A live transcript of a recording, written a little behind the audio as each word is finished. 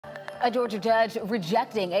A Georgia judge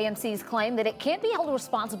rejecting AMC's claim that it can't be held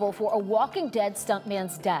responsible for a Walking Dead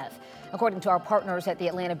stuntman's death. According to our partners at the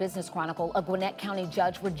Atlanta Business Chronicle, a Gwinnett County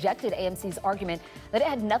judge rejected AMC's argument that it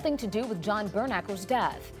had nothing to do with John Bernacker's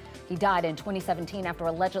death. He died in 2017 after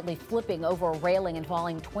allegedly flipping over a railing and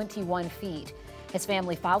falling 21 feet. His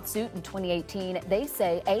family filed suit in 2018. They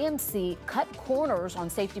say AMC cut corners on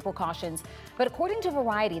safety precautions, but according to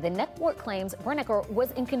Variety, the network claims Bernacker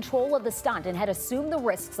was in control of the stunt and had assumed the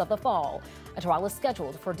risks of the fall. A trial is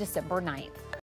scheduled for December 9th.